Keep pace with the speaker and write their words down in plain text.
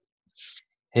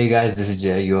Hey guys, this is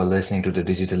Jay. You are listening to the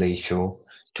Digital Age Show.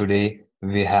 Today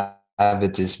we have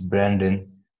with us Brandon,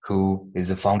 who is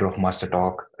the founder of Master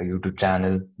Talk, a YouTube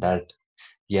channel that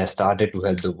he has started to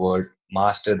help the world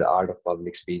master the art of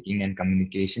public speaking and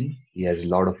communication. He has a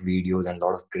lot of videos and a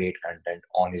lot of great content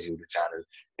on his YouTube channel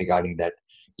regarding that.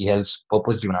 He helps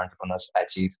purpose-driven entrepreneurs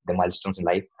achieve their milestones in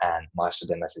life and master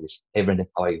their messages. Hey Brandon,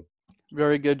 how are you?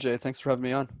 Very good, Jay. Thanks for having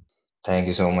me on. Thank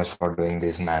you so much for doing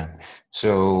this, man.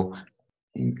 So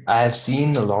I have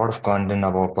seen a lot of content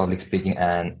about public speaking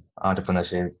and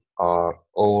entrepreneurship or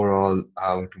overall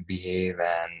how to behave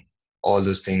and all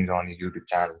those things on your YouTube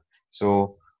channel.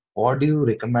 So, what do you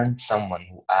recommend someone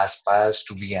who aspires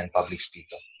to be a public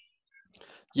speaker?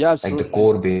 Yeah, Like the absolutely.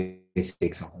 core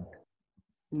basics of it.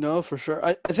 No, for sure.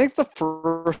 I think the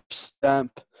first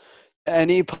step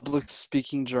any public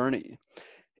speaking journey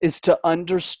is to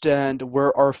understand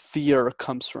where our fear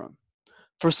comes from.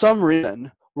 For some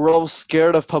reason, we're all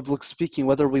scared of public speaking,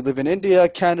 whether we live in India,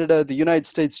 Canada, the United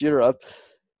States, Europe,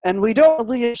 and we don't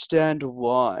really understand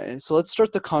why. So let's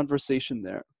start the conversation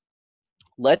there.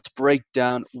 Let's break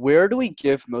down where do we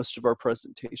give most of our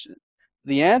presentation?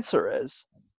 The answer is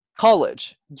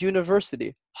college,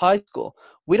 university, high school.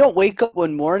 We don't wake up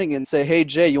one morning and say, "Hey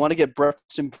Jay, you want to get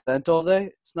breakfast and present all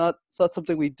day?" It's not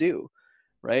something we do,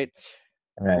 right?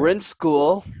 Right. We're in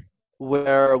school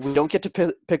where we don't get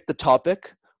to pick the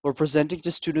topic. We're presenting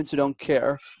to students who don't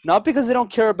care, not because they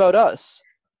don't care about us,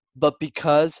 but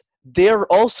because they're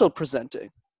also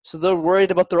presenting. So they're worried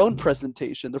about their own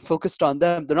presentation. They're focused on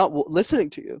them. They're not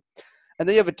listening to you. And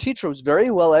then you have a teacher who's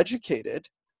very well educated,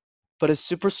 but is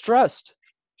super stressed.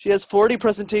 She has 40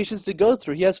 presentations to go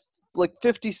through. He has like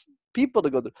 50 people to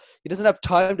go through. He doesn't have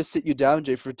time to sit you down,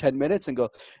 Jay, for 10 minutes and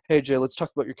go, "Hey, Jay, let's talk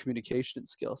about your communication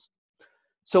skills."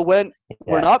 So when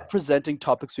we're Yeah. not presenting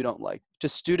topics we don't like to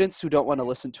students who don't want to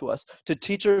listen to us, to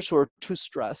teachers who are too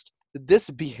stressed, this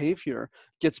behavior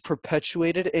gets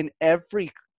perpetuated in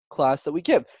every class that we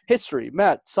give: history,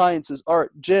 math, sciences,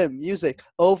 art, gym, music,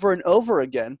 over and over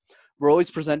again. We're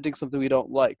always presenting something we don't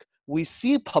like. We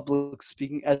see public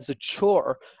speaking as a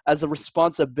chore, as a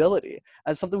responsibility,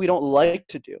 as something we don't like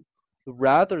to do,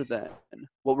 rather than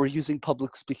what we're using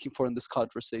public speaking for in this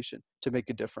conversation to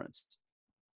make a difference.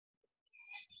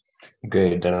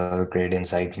 Great. That was a great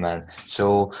insight, man.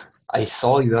 So, I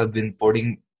saw you have been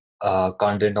putting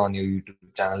content on your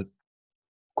YouTube channel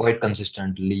quite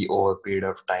consistently over a period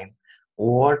of time.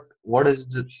 What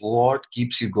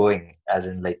keeps you going? As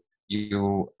in, like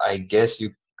I guess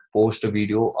you post a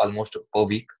video almost per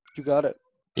week. You got it.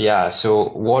 Yeah. So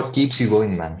what keeps you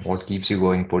going, man? What keeps you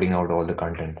going, putting out all the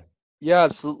content? Yeah,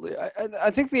 absolutely. I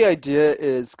think the idea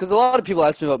is because a lot of people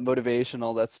ask me about motivation,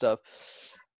 all that stuff.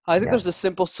 I think Yeah. there's a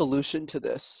simple solution to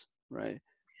this, right?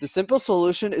 The simple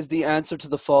solution is the answer to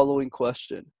the following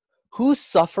question: who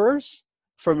suffers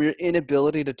from your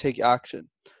inability to take action?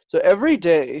 So every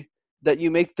day that you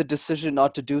make the decision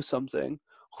not to do something,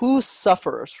 who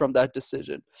suffers from that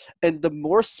decision? And the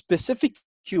more specific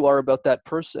you are about that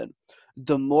person,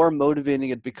 the more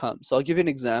motivating it becomes. So I'll give you an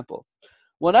example.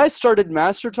 When I started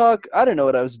Master Talk, I didn't know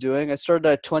what I was doing. I started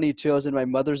at 22. I was in my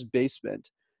mother's basement,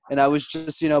 and I was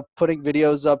just, putting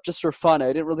videos up just for fun.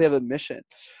 I didn't really have a mission.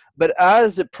 But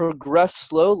as it progressed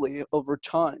slowly over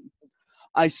time,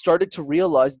 I started to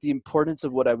realize the importance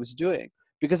of what I was doing.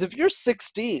 Because if you're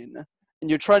 16 and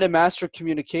you're trying to master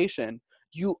communication,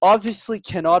 you obviously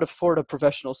cannot afford a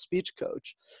professional speech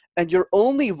coach. And your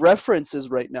only references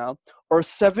right now are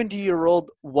 70-year-old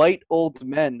white old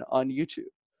men on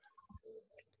YouTube.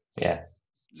 Yeah.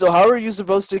 So how are you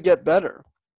supposed to get better?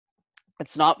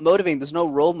 It's not motivating. There's no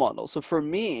role model. So for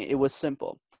me, it was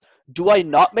simple. Do I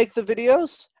not make the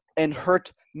videos and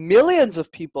hurt millions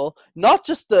of people, not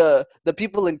just the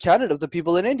people in Canada, the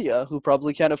people in India who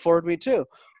probably can't afford me too?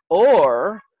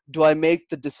 Or do I make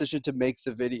the decision to make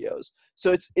the videos?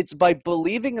 So it's by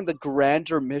believing in the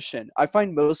grander mission. I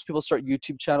find most people start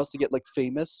YouTube channels to get like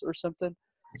famous or something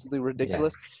Yeah.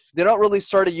 ridiculous. They don't really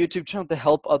start a YouTube channel to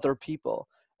help other people.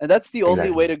 And that's the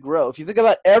only way Exactly. to grow. If you think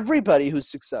about everybody who's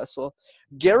successful,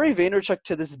 Gary Vaynerchuk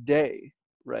to this day,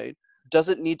 right,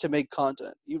 doesn't need to make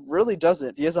content. He really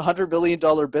doesn't. He has $100 billion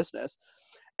business.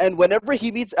 And whenever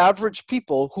he meets average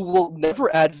people who will never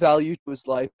add value to his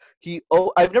life,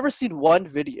 I've never seen one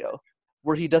video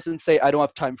where he doesn't say, "I don't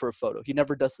have time for a photo." He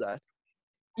never does that.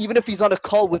 Even if he's on a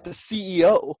call with the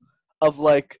CEO of,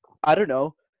 like, I don't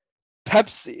know,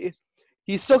 Pepsi,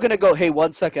 he's still gonna go, "Hey,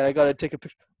 1 second, I gotta take a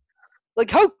picture." Like,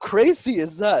 how crazy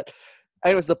is that?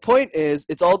 Anyways, the point is,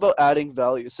 it's all about adding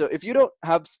value. So if you don't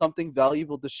have something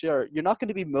valuable to share, you're not going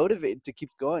to be motivated to keep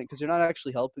going because you're not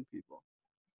actually helping people.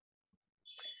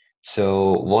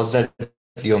 So was that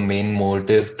your main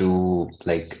motive to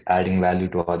like adding value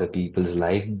to other people's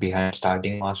life behind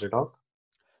starting Master Talk?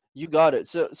 You got it.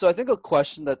 So I think a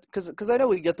question that because I know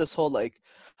we get this whole like,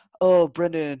 oh,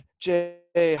 Brendan, Jay,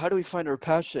 how do we find our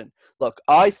passion? Look,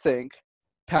 I think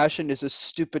passion is a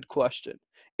stupid question.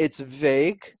 It's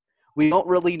vague. We don't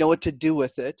really know what to do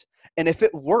with it. And if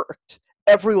it worked,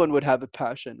 everyone would have a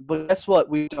passion. But guess what?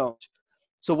 We don't.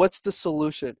 So what's the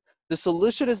solution? The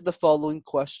solution is the following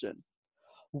question.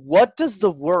 What does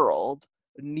the world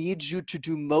need you to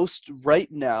do most right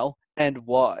now and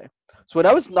why? So when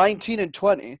I was 19 and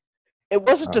 20, it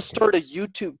wasn't to Okay. start a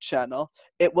YouTube channel,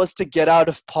 it was to get out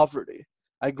of poverty.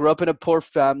 I grew up in a poor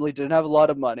family, didn't have a lot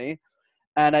of money,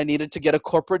 and I needed to get a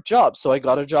corporate job. So I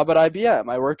got a job at IBM.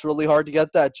 I worked really hard to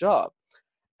get that job.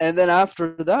 And then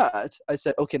after that, I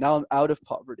said, okay, now I'm out of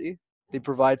poverty. They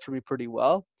provide for me pretty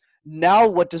well. Now,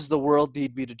 what does the world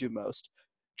need me to do most?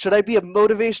 Should I be a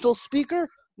motivational speaker?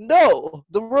 No,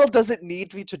 the world doesn't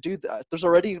need me to do that. There's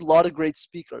already a lot of great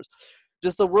speakers.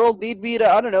 Does the world need me to,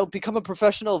 I don't know, become a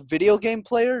professional video game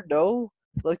player? No.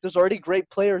 Like, there's already great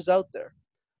players out there.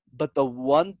 But the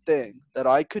one thing that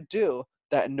I could do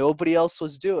that nobody else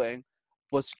was doing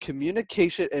was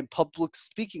communication and public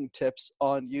speaking tips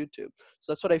on YouTube.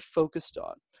 So that's what I focused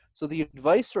on. So the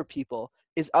advice for people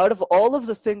is out of all of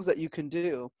the things that you can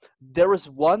do, there is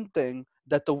one thing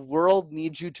that the world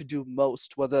needs you to do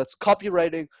most, whether that's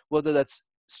copywriting, whether that's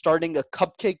starting a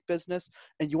cupcake business,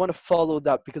 and you want to follow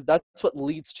that because that's what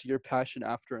leads to your passion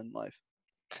after in life.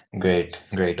 Great,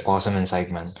 great, awesome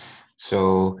insight, man.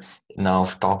 So now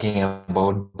talking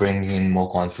about bringing in more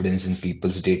confidence in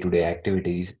people's day-to-day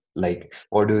activities, like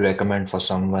what do you recommend for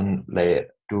someone like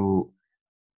to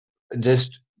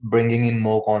just bringing in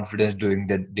more confidence during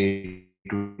the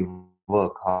day-to-day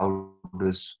work? How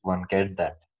does one get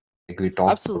that? Like we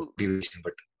talked about motivation,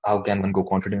 but how Absolutely. can one go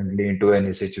confidently into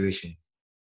any situation?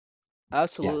 Yeah.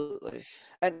 Absolutely.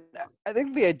 And I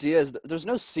think the idea is that there's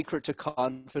no secret to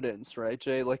confidence, right,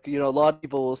 Jay? Like, a lot of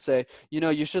people will say,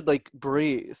 you should like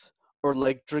breathe or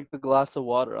like drink a glass of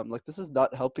water. I'm like, this is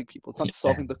not helping people. It's not Yeah.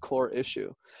 solving the core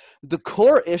issue. The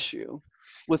core issue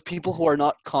with people who are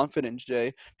not confident,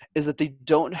 Jay, is that they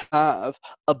don't have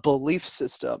a belief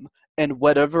system in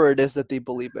whatever it is that they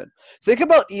believe in. Think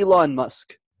about Elon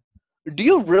Musk. Do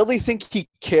you really think he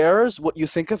cares what you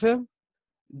think of him?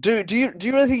 Do you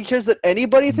really think he cares that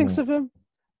anybody thinks No. of him?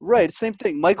 Right, same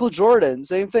thing. Michael Jordan,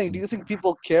 same thing. Do you think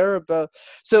people care about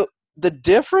so the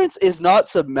difference is not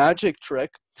some magic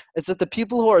trick. It's that the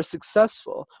people who are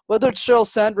successful, whether it's Sheryl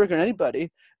Sandberg or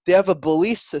anybody, they have a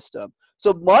belief system.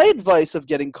 So my advice of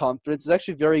getting confidence is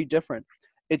actually very different.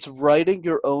 It's writing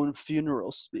your own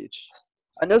funeral speech.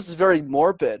 I know this is very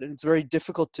morbid and it's very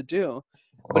difficult to do,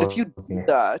 but if you Okay. do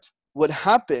that, what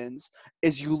happens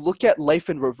is you look at life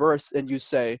in reverse and you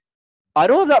say, I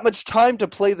don't have that much time to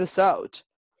play this out.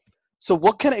 So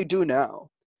what can I do now?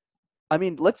 I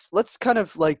mean, let's kind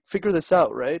of like figure this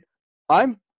out, right?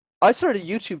 I'm I started a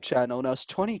YouTube channel when I was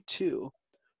 22,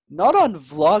 not on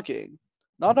vlogging,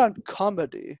 not on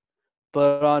comedy,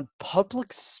 but on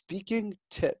public speaking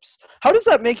tips. How does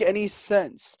that make any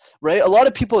sense, right? A lot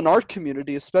of people in our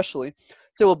community, especially,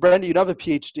 say, "Well, Brandy, you don't have a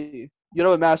PhD, you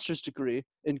don't have a master's degree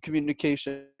in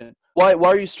communication. Why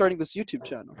are you starting this YouTube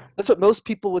channel?" That's what most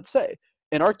people would say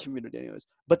in our community, anyways.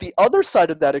 But the other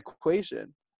side of that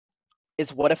equation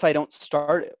is, what if I don't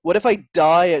start it? What if I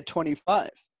die at 25?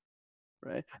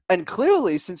 Right? And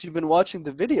clearly, since you've been watching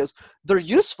the videos, they're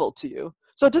useful to you.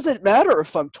 So it doesn't matter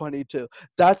if I'm 22.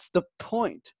 That's the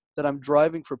point that I'm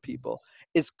driving for people.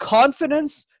 Is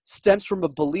confidence stems from a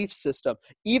belief system.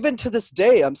 Even to this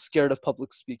day, I'm scared of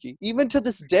public speaking. Even to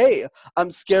this day, I'm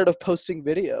scared of posting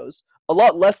videos. A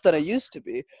lot less than I used to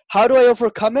be. How do I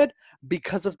overcome it?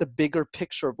 Because of the bigger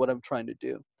picture of what I'm trying to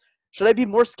do. Should I be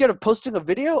more scared of posting a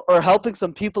video or helping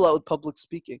some people out with public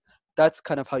speaking? That's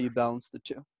kind of how you balance the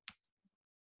two.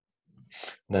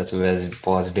 That's a very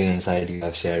positive insight you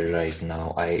have shared right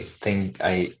now. I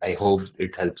hope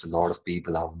it helps a lot of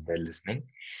people out there listening.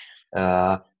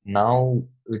 Now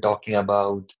we're talking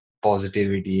about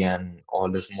positivity and all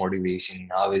this motivation.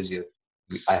 How is your,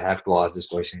 I have to ask this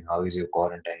question, how is your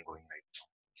quarantine going right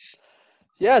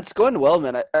Yeah, it's going well,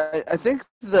 man. I think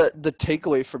the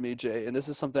takeaway for me, Jay, and this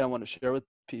is something I want to share with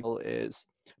people, is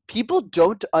people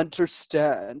don't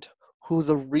understand who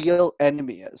the real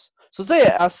enemy is. So say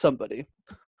I ask somebody,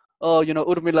 oh,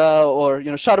 Urmila or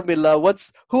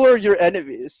Sharmila, who are your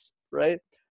enemies, right?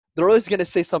 They're always gonna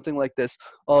say something like this.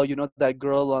 Oh, that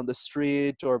girl on the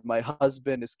street, or my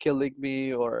husband is killing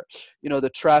me, or the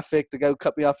traffic, the guy who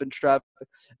cut me off in traffic,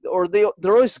 or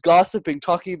they're always gossiping,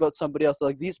 talking about somebody else.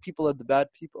 Like, these people are the bad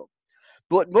people.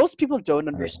 But what most people don't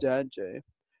Right. understand, Jay,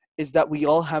 is that we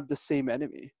all have the same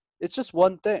enemy. It's just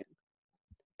one thing,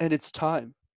 and it's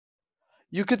time.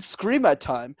 You can scream at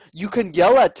time. You can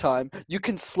yell at time. You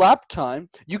can slap time.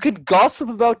 You can gossip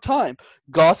about time.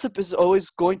 Gossip is always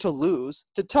going to lose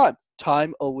to time.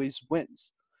 Time always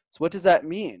wins. So, what does that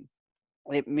mean?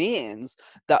 It means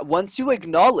that once you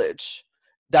acknowledge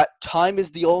that time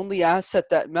is the only asset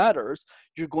that matters,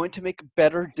 you're going to make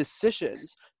better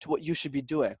decisions to what you should be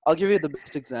doing. I'll give you the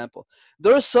best example.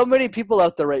 There are so many people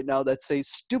out there right now that say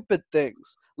stupid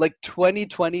things like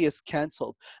 2020 is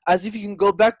canceled, as if you can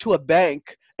go back to a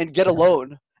bank and get a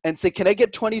loan and say, "Can I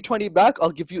get 2020 back?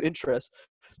 I'll give you interest."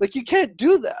 Like, you can't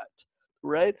do that,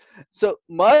 right? So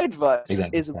my advice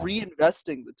Exactly. is Yeah.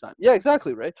 reinvesting the time. Yeah,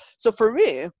 exactly, right? So for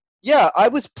me, yeah, I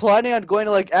was planning on going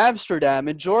to like Amsterdam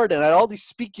and Jordan. I had all these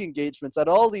speaking engagements, I had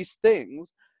all these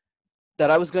things that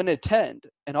I was going to attend.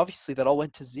 And obviously that all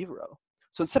went to zero.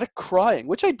 So instead of crying,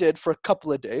 which I did for a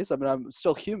couple of days, I mean, I'm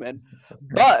still human,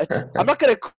 but I'm not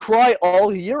going to cry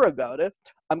all year about it.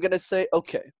 I'm going to say,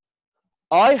 okay,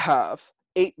 I have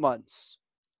 8 months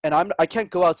and I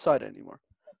can't go outside anymore.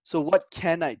 So what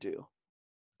can I do?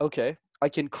 Okay, I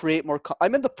can create more.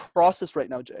 I'm in the process right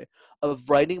now, Jay, of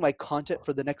writing my content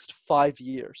for the next 5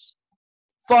 years.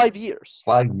 5 years.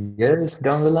 5 years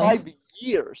down the line? 5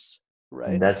 years,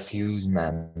 right? That's huge,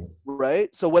 man.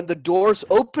 Right. So when the doors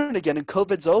open again and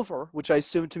COVID's over, which I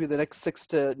assume to be the next 6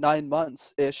 to 9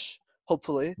 months ish,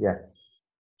 hopefully, Yeah.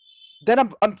 then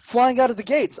I'm flying out of the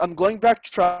gates. I'm going back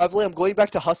traveling. I'm going back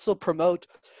to hustle, promote,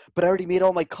 but I already made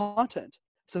all my content,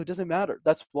 so it doesn't matter.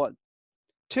 That's one.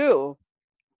 Two,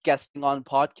 guesting on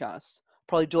podcasts.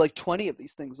 Probably do like 20 of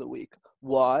these things a week.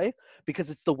 Why? Because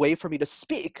it's the way for me to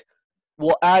speak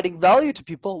while adding value to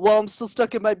people while I'm still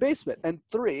stuck in my basement. And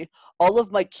three, all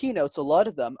of my keynotes, a lot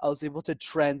of them, I was able to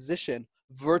transition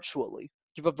virtually,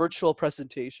 give a virtual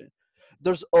presentation.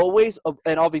 There's always,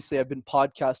 and obviously I've been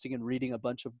podcasting and reading a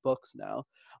bunch of books now,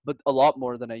 but a lot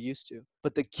more than I used to.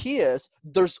 But the key is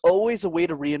there's always a way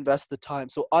to reinvest the time.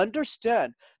 So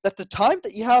understand that the time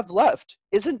that you have left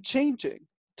isn't changing.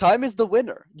 Time is the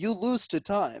winner. You lose to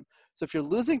time. So if you're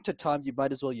losing to time, you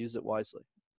might as well use it wisely.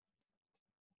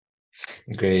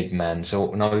 Great, man.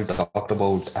 So now you talked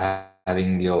about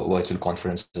having your virtual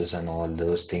conferences and all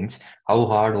those things. How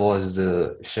hard was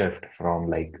the shift from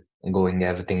like going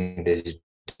everything digital?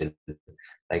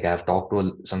 Like I've talked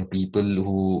to some people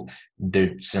who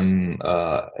did some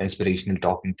inspirational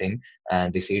talking thing,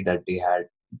 and they say that they had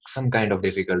some kind of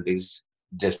difficulties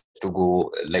just to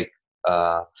go like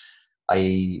uh,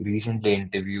 I recently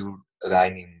interviewed a guy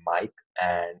named Mike,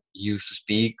 and he used to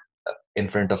speak in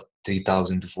front of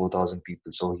 3,000 to 4,000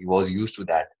 people. So he was used to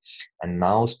that. And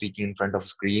now speaking in front of a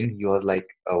screen, he was like,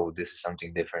 oh, this is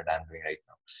something different I'm doing right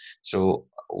now. So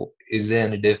is there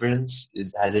any difference?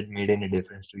 Has it made any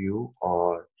difference to you,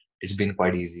 or it's been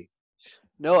quite easy?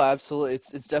 No, absolutely.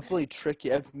 It's definitely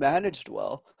tricky. I've managed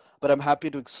well, but I'm happy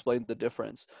to explain the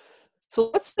difference. So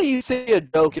let's say you say a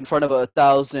joke in front of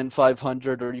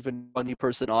 1,500 or even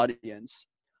 20-person audience.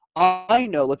 I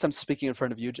know, let's say I'm speaking in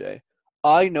front of you, Jay.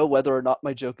 I know whether or not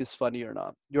my joke is funny or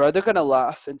not. You're either gonna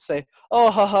laugh and say, "Oh,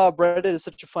 haha, Brendan is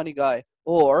such a funny guy,"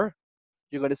 or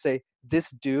you're gonna say, "This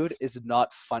dude is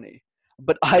not funny."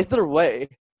 But either way,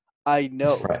 I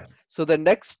know. Right. So the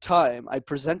next time I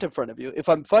present in front of you, if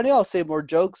I'm funny, I'll say more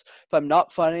jokes. If I'm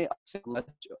not funny, I'll say less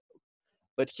jokes.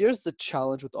 But here's the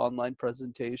challenge with online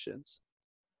presentations.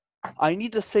 I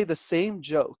need to say the same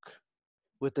joke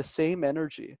with the same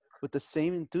energy, with the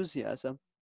same enthusiasm,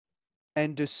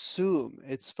 and assume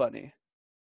it's funny.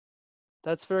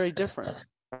 That's very different.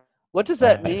 What does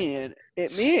that Right. mean?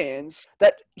 It means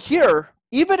that here,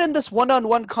 even in this one on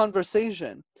one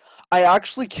conversation, I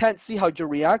actually can't see how you're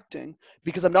reacting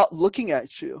because I'm not looking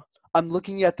at you. I'm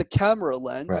looking at the camera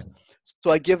lens. Right.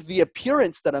 So I give the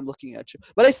appearance that I'm looking at you.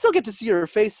 But I still get to see your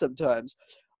face sometimes.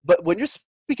 But when you're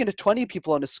speaking to 20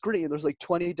 people on a screen, there's like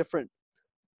 20 different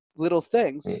little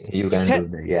things. You You can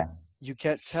can't do that. Yeah. you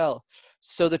can't tell.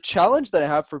 So the challenge that I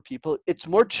have for people, it's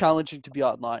more challenging to be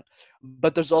online,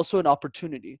 but there's also an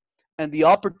opportunity. And the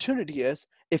opportunity is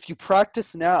if you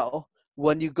practice now,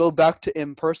 when you go back to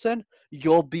in person,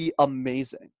 you'll be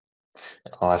amazing.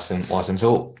 Awesome. Awesome.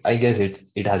 So I guess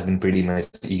it has been pretty much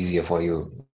easier for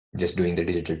you just doing the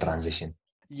digital transition.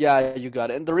 Yeah, you got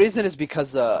it. And the reason is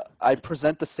because I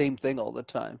present the same thing all the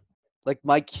time. Like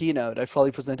my keynote, I've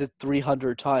probably presented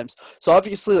 300 times. So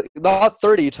obviously, like, not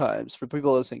 30 times for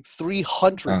people listening,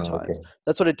 300 Oh, times. okay.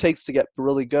 That's what it takes to get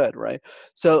really good, right?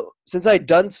 So since I'd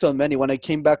done so many, when I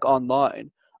came back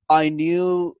online, I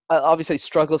knew, obviously I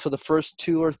struggled for the first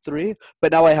two or three,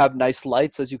 but now I have nice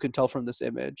lights, as you can tell from this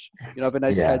image. You know, I have a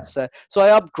nice Yeah. headset. So I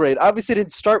upgrade. Obviously, I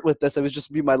didn't start with this. It was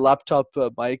just be my laptop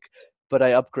mic, but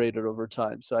I upgraded over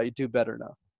time. So I do better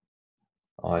now.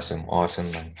 Awesome,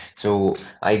 awesome, man. So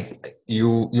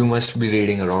you must be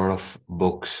reading a lot of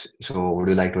books. So would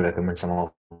you like to recommend some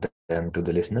of them to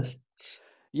the listeners?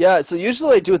 Yeah, so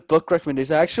usually I do with book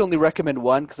recommendations. I actually only recommend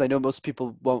one because I know most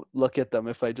people won't look at them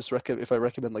if I just if I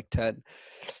recommend like 10.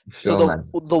 So Sure, man.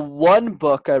 the one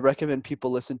book I recommend people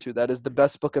listen to that is the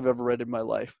best book I've ever read in my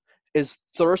life is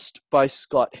Thirst by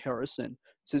Scott Harrison.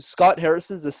 So Scott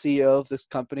Harrison is the CEO of this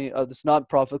company, of this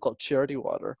nonprofit called Charity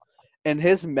Water, and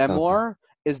his Okay. memoir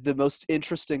is the most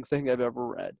interesting thing I've ever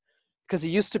read because he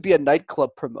used to be a nightclub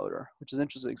promoter, which is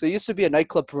interesting. So he used to be a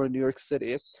nightclub promoter in New York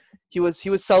City. He was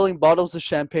selling bottles of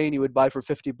champagne he would buy for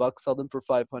 $50, sell them for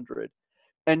 500,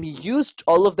 and he used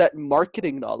all of that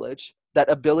marketing knowledge, that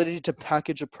ability to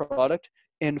package a product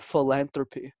in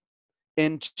philanthropy,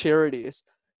 in charities.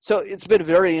 So it's been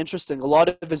very interesting. A lot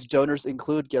of his donors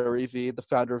include Gary Vee, the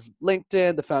founder of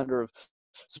LinkedIn, the founder of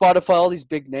Spotify, all these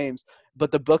big names.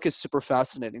 But the book is super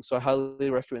fascinating, so I highly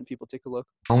recommend people take a look.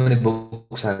 How many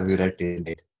books have you read till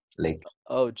date? Like,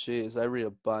 Oh geez, I read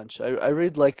a bunch. I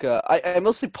read like I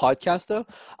mostly podcast though.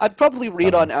 I probably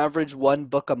read uh, on average one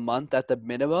book a month at the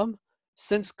minimum.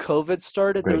 Since COVID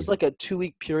started, there was great. like a 2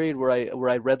 week period where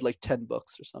I read like 10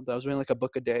 books or something. I was reading like a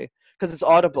book a day because it's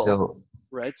Audible, So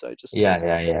right? So I just yeah, listen.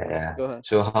 yeah, yeah, yeah. Go ahead.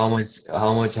 So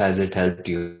how much has it helped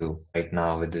you right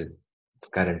now with the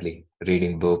currently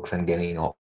reading books and getting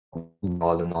all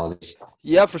the knowledge?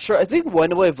 Yeah, for sure. I think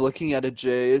one way of looking at it,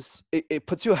 Jay, is it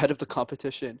puts you ahead of the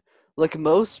competition. Like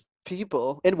most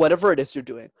people, in whatever it is you're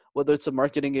doing, whether it's a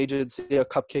marketing agency, a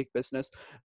cupcake business,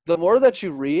 the more that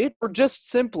you read, or just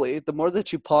simply the more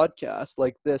that you podcast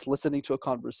like this, listening to a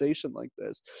conversation like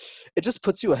this, it just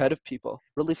puts you ahead of people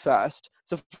really fast.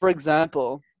 So, for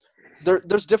example,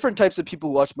 there's different types of people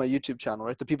who watch my YouTube channel,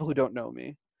 right? The people who don't know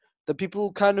me, the people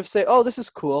who kind of say, "Oh, this is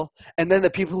cool," and then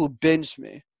the people who binge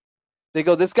me. They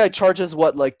go, this guy charges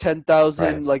what, like Right.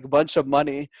 10,000, like a bunch of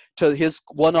money to his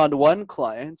one-on-one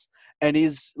clients, and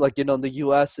he's like, in the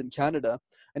US and Canada,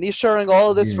 and he's sharing all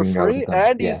of this for Giving out the free, con.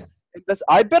 and Yeah.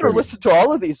 I better True. listen to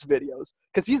all of these videos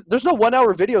because there's no 1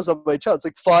 hour videos on my channel. It's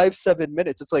like 5, 7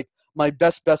 minutes. It's like my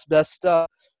best stuff.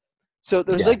 So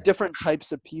there's Yeah. like different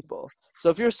types of people. So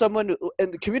if you're someone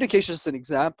and the communication is an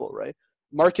example, right?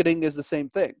 Marketing is the same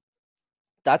thing.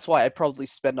 That's why I probably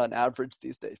spend on average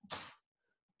these days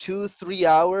 2, 3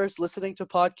 hours listening to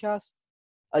podcasts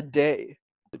a day.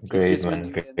 It Great, gives me man.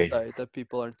 new Great. insight that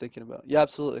people aren't thinking about. Yeah,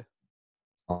 absolutely.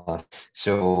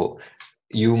 So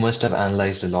you must have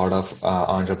analyzed a lot of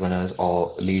entrepreneurs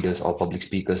or leaders or public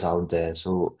speakers out there.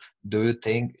 So do you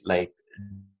think like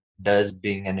does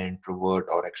being an introvert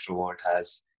or extrovert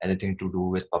has anything to do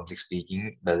with public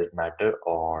speaking? Does it matter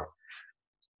or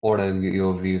what are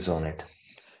your views on it?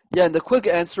 Yeah, and the quick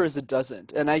answer is it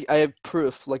doesn't. And I have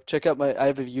proof. Like, check out I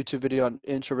have a YouTube video on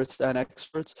introverts and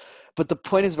extroverts. But the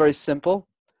point is very simple.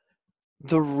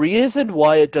 The reason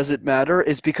why it doesn't matter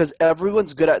is because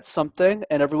everyone's good at something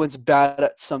and everyone's bad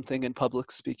at something in public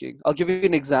speaking. I'll give you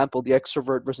an example, the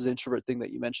extrovert versus introvert thing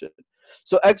that you mentioned.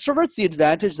 So extroverts, the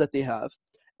advantage that they have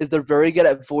is they're very good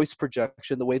at voice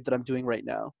projection, the way that I'm doing right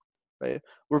now, right?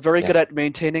 We're very good Yeah. at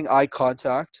maintaining eye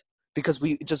contact because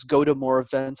we just go to more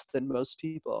events than most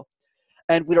people.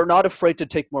 And we are not afraid to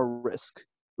take more risk.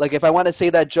 Like if I want to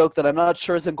say that joke that I'm not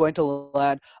sure isn't going to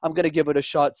land, I'm going to give it a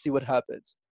shot, see what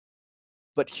happens.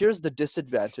 But here's the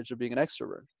disadvantage of being an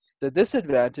extrovert. The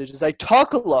disadvantage is I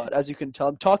talk a lot, as you can tell.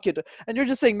 I'm talking, and you're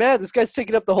just saying, man, this guy's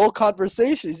taking up the whole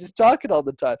conversation. He's just talking all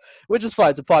the time, which is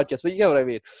fine. It's a podcast, but you get what I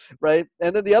mean, right?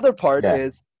 And then the other part Yeah.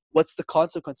 is, what's the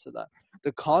consequence of that?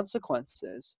 The consequence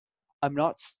is I'm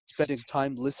not spending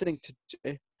time listening to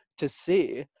Jay to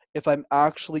see if I'm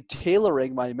actually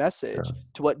tailoring my message Sure.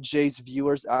 to what Jay's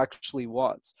viewers actually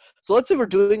wants. So let's say we're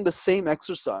doing the same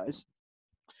exercise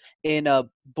in a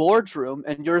boardroom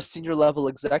and you're a senior level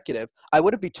executive, I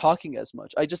wouldn't be talking as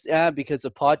much. I just am because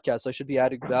of podcasts. I should be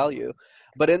adding value.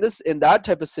 But in that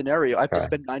type of scenario, I have to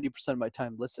Correct. spend 90% of my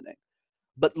time listening.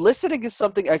 But listening is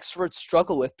something extroverts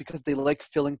struggle with because they like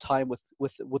filling time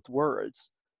with words.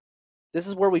 This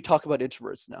is where we talk about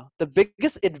introverts now. The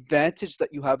biggest advantage that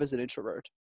you have as an introvert,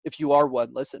 if you are one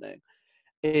listening,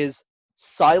 is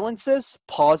silences,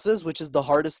 pauses, which is the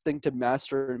hardest thing to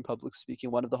master in public speaking,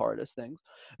 one of the hardest things.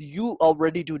 You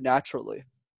already do naturally.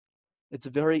 It's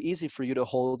very easy for you to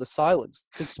hold a silence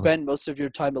because you spend most of your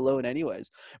time alone anyways.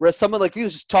 Whereas someone like me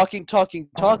who's just talking, talking,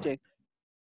 talking,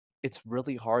 it's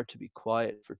really hard to be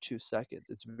quiet for 2 seconds.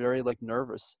 It's very like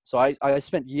nervous. So I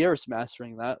spent years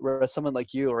mastering that, whereas someone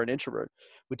like you or an introvert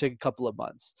would take a couple of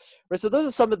months. Right. So those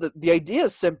are some of the idea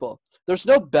is simple. There's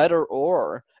no better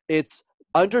or. It's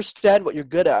understand what you're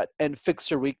good at and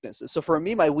fix your weaknesses. So for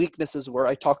me, my weaknesses were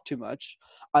I talk too much.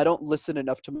 I don't listen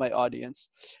enough to my audience.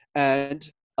 And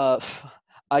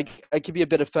I can be a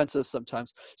bit offensive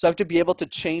sometimes. So I have to be able to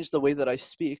change the way that I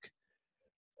speak.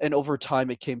 And over time,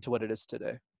 it came to what it is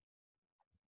today.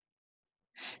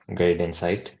 Great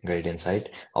insight. Great insight.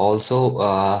 Also,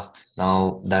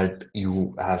 now that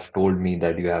you have told me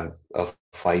that you have a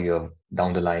 5 year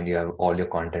down the line, you have all your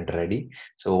content ready.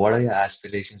 So, what are your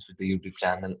aspirations with the YouTube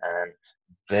channel, and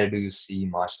where do you see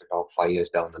Master Talk 5 years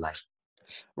down the line?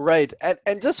 Right.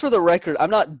 And just for the record, I'm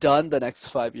not done the next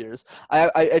 5 years.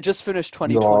 I just finished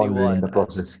You're already in 2021. the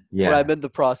process. Right, I'm Yeah. in the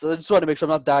process. I just want to make sure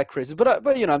I'm not that crazy,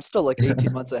 but you know, I'm still like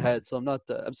 18 months ahead, so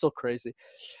I'm still crazy.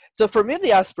 So for me,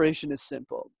 the aspiration is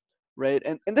simple, right?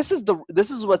 And this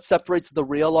is what separates the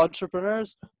real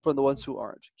entrepreneurs from the ones who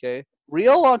aren't. Okay,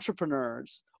 real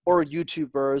entrepreneurs or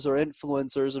YouTubers or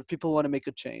influencers or people who want to make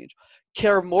a change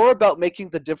care more about making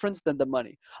the difference than the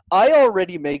money. I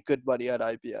already make good money at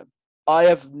IBM. I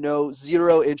have no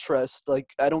zero interest.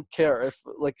 Like I don't care if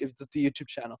the YouTube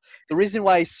channel. The reason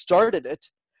why I started it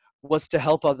was to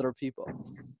help other people.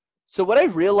 So what I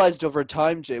realized over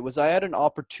time, Jay, was I had an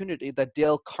opportunity that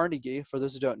Dale Carnegie, for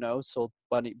those who don't know, sold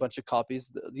a bunch of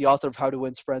copies, the author of How to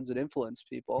Win Friends and Influence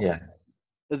People. Yeah.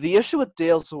 The issue with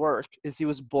Dale's work is he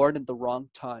was born in the wrong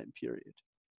time period.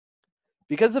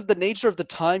 Because of the nature of the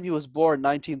time he was born,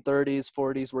 1930s,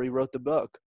 40s, where he wrote the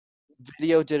book,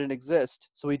 video didn't exist.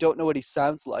 So we don't know what he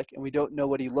sounds like and we don't know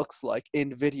what he looks like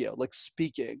in video, like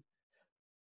speaking.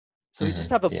 So we just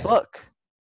have a Yeah. book,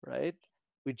 right?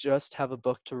 We just have a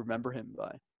book to remember him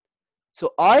by.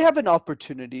 So I have an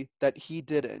opportunity that he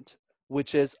didn't,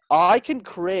 which is I can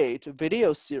create a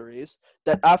video series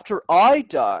that after I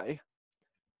die,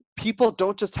 people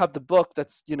don't just have the book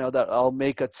that I'll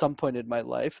make at some point in my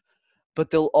life, but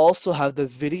they'll also have the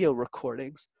video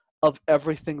recordings of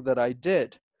everything that I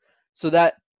did so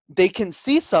that they can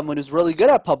see someone who's really good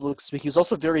at public speaking, who's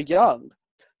also very young.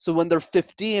 So when they're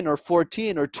 15 or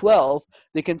 14 or 12,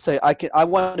 they can say, I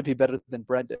want to be better than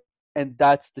Brendan. And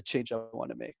that's the change I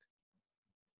want to make.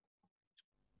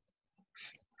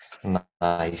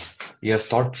 Nice. You have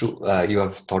thought through, you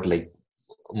have thought like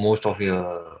most of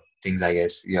your things, I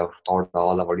guess. You have thought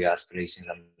all about your aspirations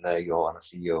and where you want to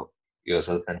see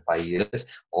yourself in 5 years.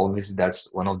 Obviously,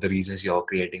 that's one of the reasons you're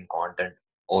creating content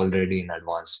already in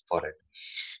advance for it.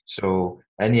 So,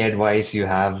 any advice you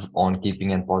have on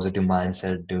keeping a positive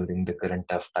mindset during the current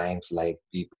tough times, like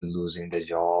people losing their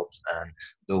jobs and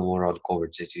the overall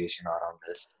COVID situation around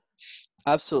this?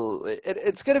 Absolutely.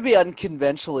 It's going to be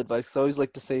unconventional advice 'cause I always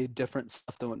like to say different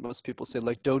stuff than what most people say,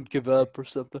 like don't give up or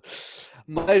something.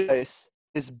 My advice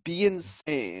is be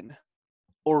insane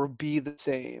or be the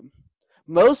same.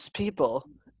 Most people,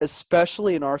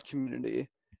 especially in our community,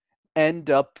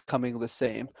 end up becoming the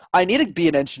same. I need to be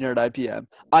an engineer at IBM.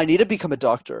 I need to become a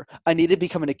doctor. I need to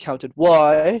become an accountant.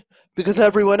 Why? Because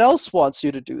everyone else wants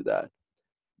you to do that.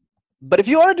 But if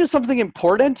you want to do something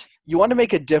important, you want to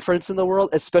make a difference in the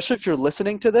world, especially if you're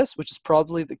listening to this, which is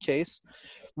probably the case,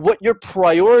 what your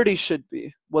priority should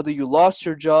be, whether you lost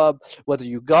your job, whether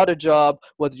you got a job,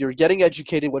 whether you're getting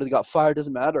educated, whether you got fired,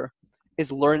 doesn't matter,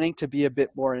 is learning to be a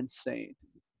bit more insane.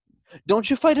 Don't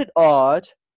you find it odd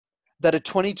that a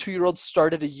 22-year-old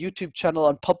started a YouTube channel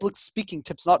on public speaking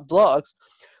tips, not vlogs,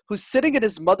 who's sitting in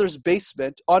his mother's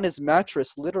basement on his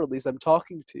mattress, literally, as I'm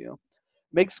talking to you,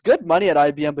 makes good money at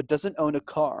IBM but doesn't own a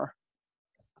car?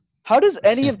 How does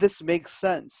any of this make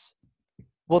sense?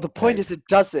 Well, the point Right. is it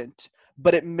doesn't,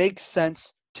 but it makes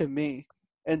sense to me.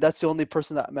 And that's the only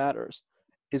person that matters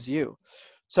is you.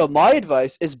 So my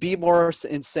advice is be more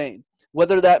insane.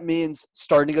 Whether that means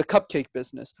starting a cupcake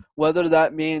business, whether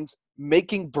that means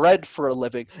making bread for a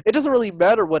living, it doesn't really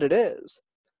matter what it is.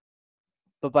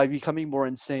 But by becoming more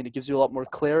insane, it gives you a lot more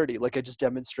clarity, like I just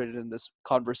demonstrated in this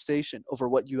conversation, over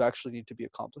what you actually need to be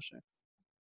accomplishing.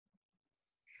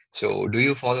 So, do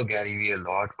you follow Gary Vee a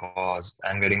lot? Cause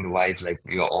I'm getting the vibes like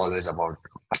you're always about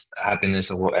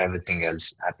happiness over everything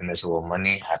else, happiness over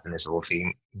money, happiness over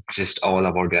fame, just all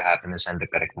about your happiness and the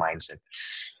correct mindset.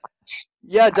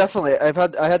 Yeah, definitely.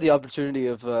 I had the opportunity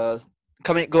of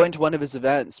going to one of his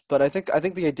events, but I think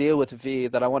the idea with V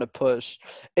that I want to push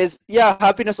is, yeah,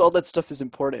 happiness, all that stuff is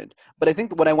important. But I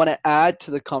think what I want to add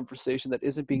to the conversation that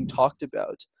isn't being talked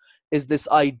about is this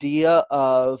idea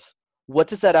of what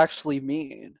does that actually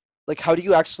mean? Like, how do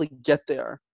you actually get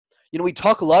there? We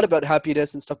talk a lot about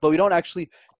happiness and stuff, but we don't actually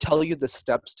tell you the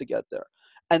steps to get there.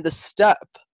 And the step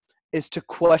is to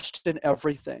question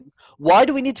everything. Why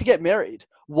do we need to get married?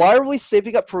 Why are we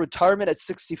saving up for retirement at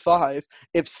 65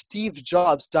 if Steve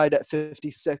Jobs died at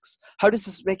 56? How does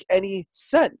this make any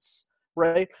sense?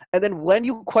 Right? And then when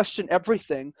you question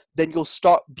everything, then you'll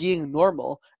stop being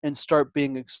normal and start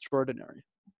being extraordinary.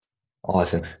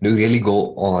 Awesome. Do you really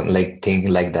go on like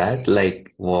thinking like that?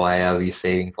 Like, why are we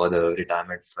saving for the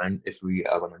retirement fund if we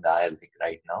are gonna die like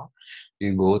right now? Do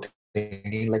you go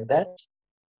thinking like that?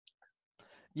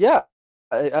 Yeah,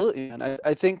 absolutely, man.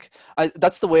 I think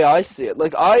that's the way I see it.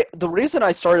 Like the reason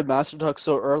I started Master Talk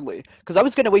so early, because I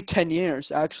was gonna wait 10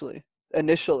 years actually,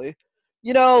 initially.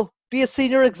 Be a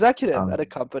senior executive at a Um,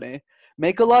 company,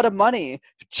 make a lot of money,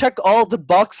 check all the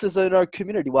boxes in our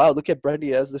community. Wow, look at Brendy, he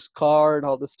has this car and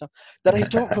all this stuff that I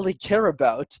don't really care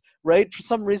about, right? For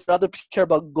some reason, other people care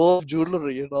about gold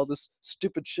jewelry and all this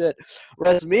stupid shit.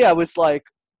 Whereas me, I was like,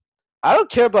 I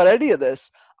don't care about any of this.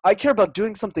 I care about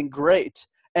doing something great.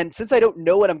 And since I don't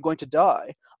know when I'm going to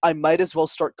die, I might as well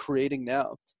start creating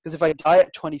now. Because if I die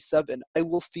at 27, I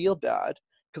will feel bad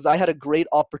because I had a great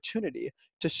opportunity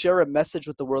to share a message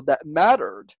with the world that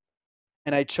mattered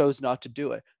and I chose not to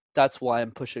do it. That's why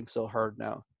I'm pushing so hard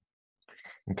now.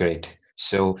 Great.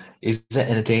 So, is there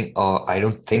anything, or I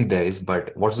don't think there is,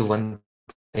 but what's the one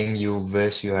thing you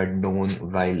wish you had known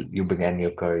while you began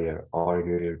your career or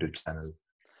your YouTube channel?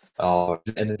 Or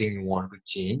is there anything you want to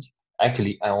change?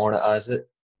 Actually, I want to ask it.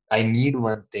 I need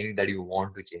one thing that you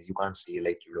want to change. You can't say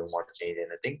like you don't want to change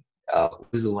anything. What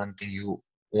is the one thing you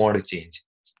want to change?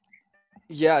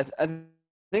 Yeah, I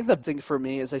think the thing for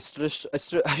me is I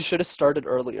should have started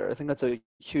earlier. I think that's a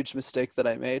huge mistake that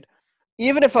I made.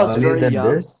 Even if I was Earlier very than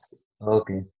young. this?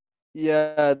 Okay.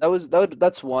 Yeah,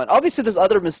 that's one. Obviously, there's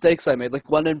other mistakes I made, like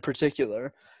one in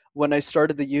particular, when I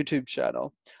started the YouTube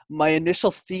channel. My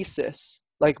initial thesis,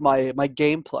 like my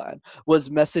game plan,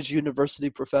 was message university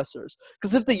professors.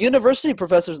 Because if the university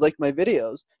professors like my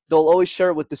videos, they'll always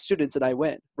share it with the students, and I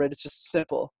win. Right? It's just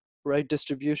simple, right?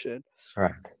 Distribution.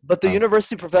 Right. But the Okay.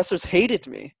 university professors hated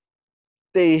me.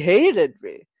 They hated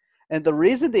me. And the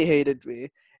reason they hated me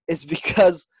is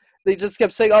because they just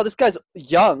kept saying, "Oh, this guy's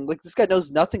young. Like this guy knows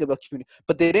nothing about community."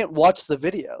 But they didn't watch the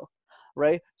video,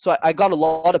 right? So I got a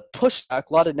lot of pushback,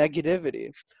 a lot of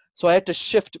negativity. So I had to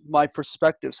shift my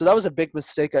perspective. So that was a big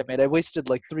mistake I made. I wasted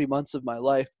like 3 months of my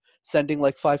life sending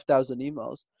like 5,000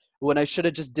 emails when I should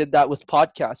have just did that with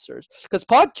podcasters. Because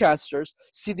podcasters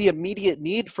see the immediate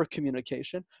need for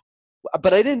communication,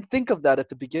 but I didn't think of that at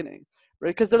the beginning, right?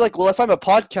 Because they're like, well, if I'm a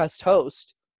podcast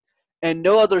host and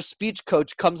no other speech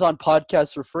coach comes on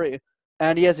podcasts for free,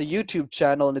 and he has a YouTube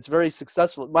channel and it's very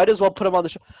successful, might as well put him on the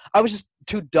show. I was just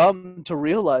too dumb to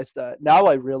realize that. Now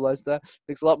I realize that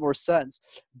makes a lot more sense.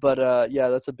 But yeah,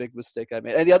 that's a big mistake I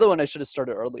made. And the other one I should have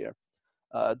started earlier.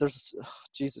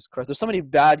 Jesus Christ, there's so many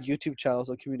bad YouTube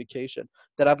channels on communication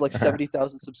that have like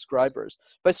 70,000 subscribers.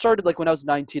 If I started like when I was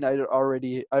 19, I'd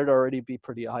already be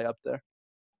pretty high up there.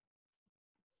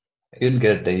 You'll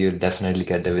get there. You'll definitely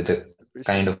get there with the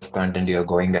Appreciate kind it. of content you're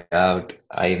going out.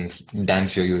 I'm damn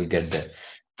sure you'll get there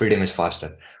pretty much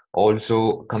faster.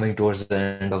 Also, coming towards the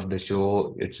end of the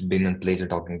show, it's been a pleasure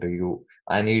talking to you.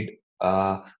 I need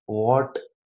what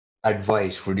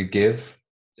advice would you give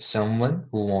someone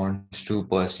who wants to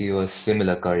pursue a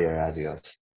similar career as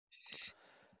yours?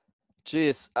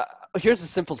 Jeez, here's a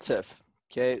simple tip.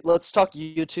 Okay, let's talk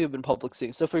YouTube and public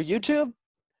speaking. So for YouTube,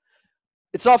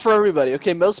 it's not for everybody.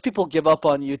 Okay, most people give up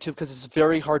on YouTube because it's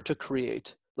very hard to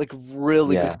create like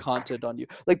really Yeah, good content on you.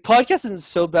 Like podcast isn't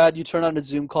so bad. You turn on a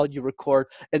Zoom call, you record,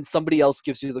 and somebody else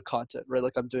gives you the content, right?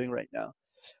 Like I'm doing right now.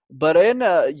 But in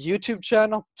a YouTube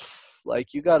channel,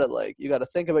 like you gotta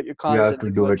think about your you have content, to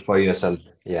think do about it for yourself.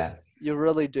 Yeah. you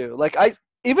really do. Like I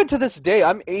even to this day,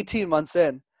 I'm 18 months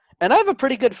in, and I have a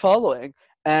pretty good following,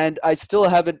 and I still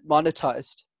haven't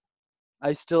monetized.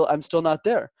 I'm still not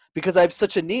there because I have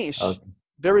such a niche, Okay.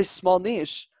 very small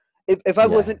niche. If I Yeah.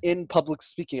 wasn't in public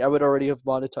speaking, I would already have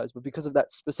monetized. But because of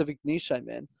that specific niche I'm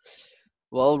in,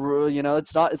 well,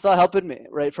 it's not helping me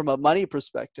right from a money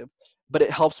perspective, but it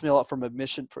helps me a lot from a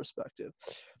mission perspective.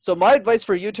 So my advice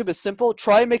for YouTube is simple: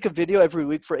 try and make a video every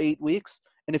week for 8 weeks.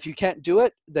 And if you can't do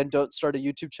it, then don't start a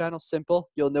YouTube channel. Simple.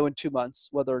 You'll know in 2 months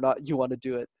whether or not you want to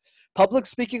do it. Public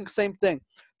speaking, same thing.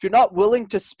 If you're not willing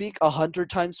to speak 100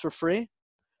 times for free,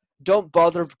 don't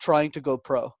bother trying to go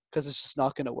pro because it's just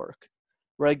not going to work.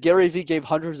 Right? Gary Vee gave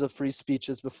hundreds of free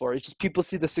speeches before. It's just people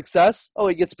see the success. Oh,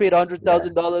 he gets paid hundred Yeah.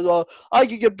 thousand dollars. Oh, I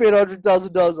can get paid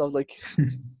 $100,000. I'm like,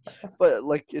 but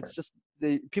like it's just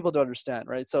the people don't understand,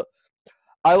 right? So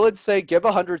I would say give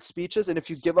 100 speeches, and if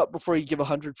you give up before you give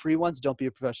 100 free ones, don't be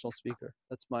a professional speaker.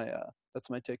 That's my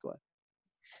takeaway.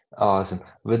 Awesome.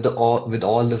 With all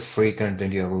the free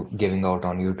content you're giving out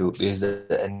on YouTube, is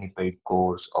there any paid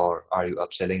course or are you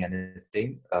upselling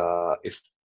anything? If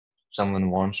someone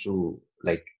wants to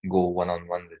like go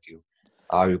one-on-one with you,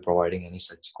 are you providing any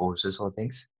such courses or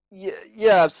things?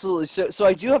 Yeah, absolutely. So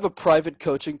I do have a private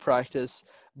coaching practice,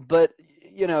 but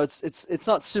it's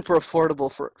not super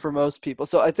affordable for most people.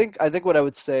 So I think what I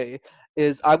would say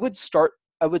is I would start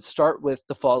with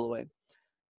the following.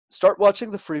 Start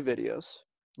watching the free videos,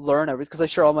 learn everything because I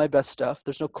share all my best stuff.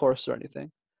 There's no course or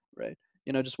anything, right?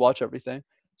 Just watch everything.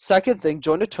 Second thing,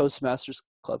 join a Toastmasters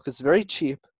club because it's very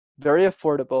cheap, very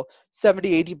affordable,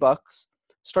 70, $80.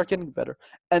 Start getting better.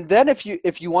 And then if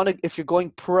you're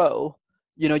going pro,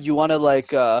 you want to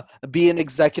like be an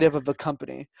executive of a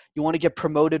company. You want to get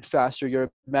promoted faster. You're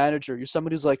a manager. You're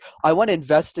someone who's like, I want to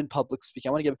invest in public speaking.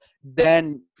 I want to get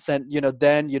then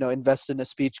invest in a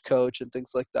speech coach and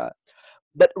things like that.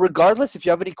 But regardless, if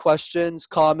you have any questions,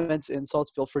 comments,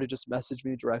 insults, feel free to just message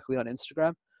me directly on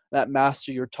Instagram at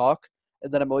Master Your Talk,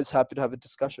 and then I'm always happy to have a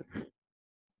discussion.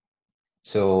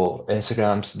 So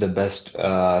Instagram's the best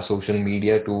social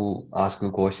media to ask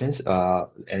you questions.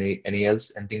 Anything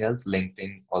else?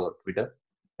 LinkedIn or Twitter,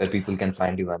 where people can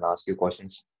find you and ask you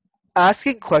questions.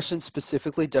 Asking questions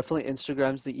specifically, definitely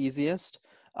Instagram's the easiest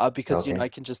because Okay. I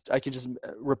can just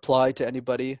reply to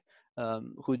anybody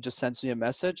who just sends me a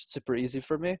message. It's super easy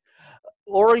for me.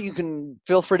 Or you can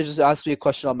feel free to just ask me a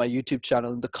question on my YouTube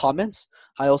channel in the comments.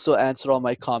 I also answer all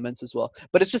my comments as well.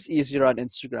 But it's just easier on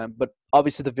Instagram. But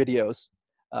obviously the videos,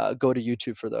 go to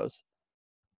YouTube for those.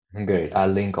 Great. I'll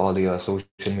link all your social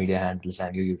media handles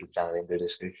and your YouTube channel in the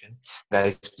description.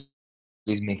 Guys,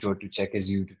 please make sure to check his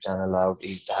YouTube channel out.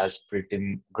 It has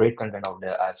pretty great content out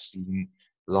there. I've seen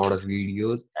a lot of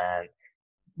videos, and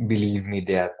believe me,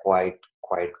 they are quite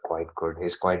good.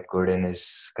 He's quite good in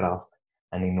his craft,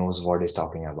 and he knows what he's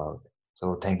talking about.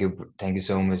 So thank you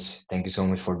so much. Thank you so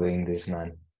much for doing this,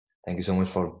 man. Thank you so much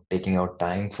for taking out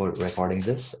time for recording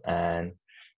this, and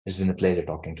it's been a pleasure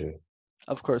talking to you.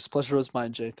 Of course, pleasure was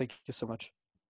mine, Jay. Thank you so much.